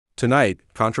Tonight,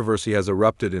 controversy has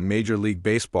erupted in Major League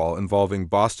Baseball involving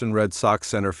Boston Red Sox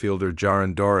center fielder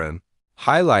Jarren Duran,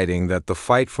 highlighting that the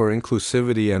fight for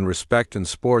inclusivity and respect in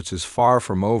sports is far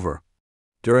from over.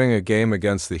 During a game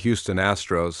against the Houston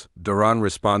Astros, Duran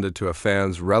responded to a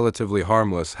fan's relatively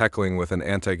harmless heckling with an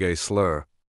anti-gay slur.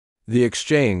 The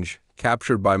exchange,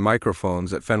 captured by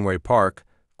microphones at Fenway Park,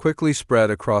 quickly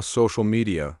spread across social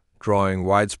media, drawing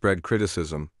widespread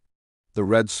criticism. The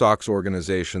Red Sox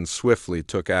organization swiftly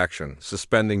took action,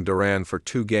 suspending Duran for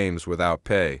 2 games without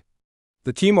pay.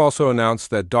 The team also announced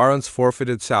that Duran's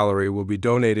forfeited salary will be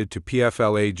donated to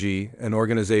pflag, an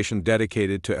organization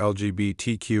dedicated to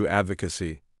LGBTQ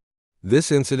advocacy.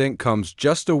 This incident comes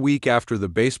just a week after the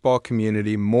baseball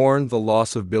community mourned the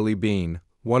loss of Billy Bean,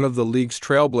 one of the league's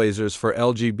trailblazers for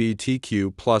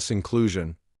LGBTQ+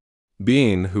 inclusion.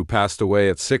 Bean, who passed away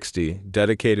at 60,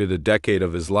 dedicated a decade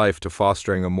of his life to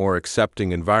fostering a more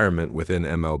accepting environment within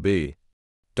MLB.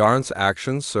 Duran's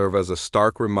actions serve as a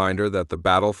stark reminder that the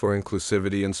battle for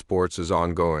inclusivity in sports is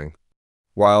ongoing.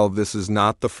 While this is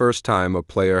not the first time a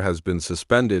player has been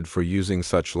suspended for using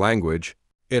such language,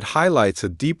 it highlights a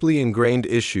deeply ingrained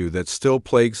issue that still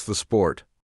plagues the sport.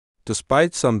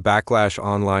 Despite some backlash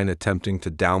online attempting to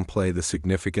downplay the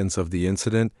significance of the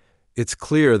incident, it's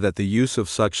clear that the use of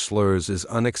such slurs is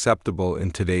unacceptable in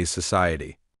today's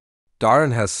society.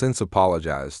 Duran has since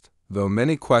apologized, though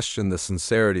many question the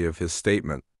sincerity of his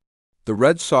statement. The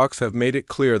Red Sox have made it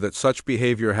clear that such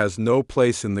behavior has no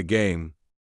place in the game.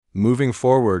 Moving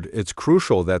forward, it's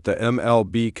crucial that the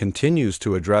MLB continues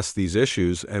to address these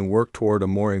issues and work toward a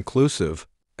more inclusive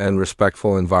and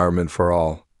respectful environment for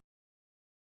all.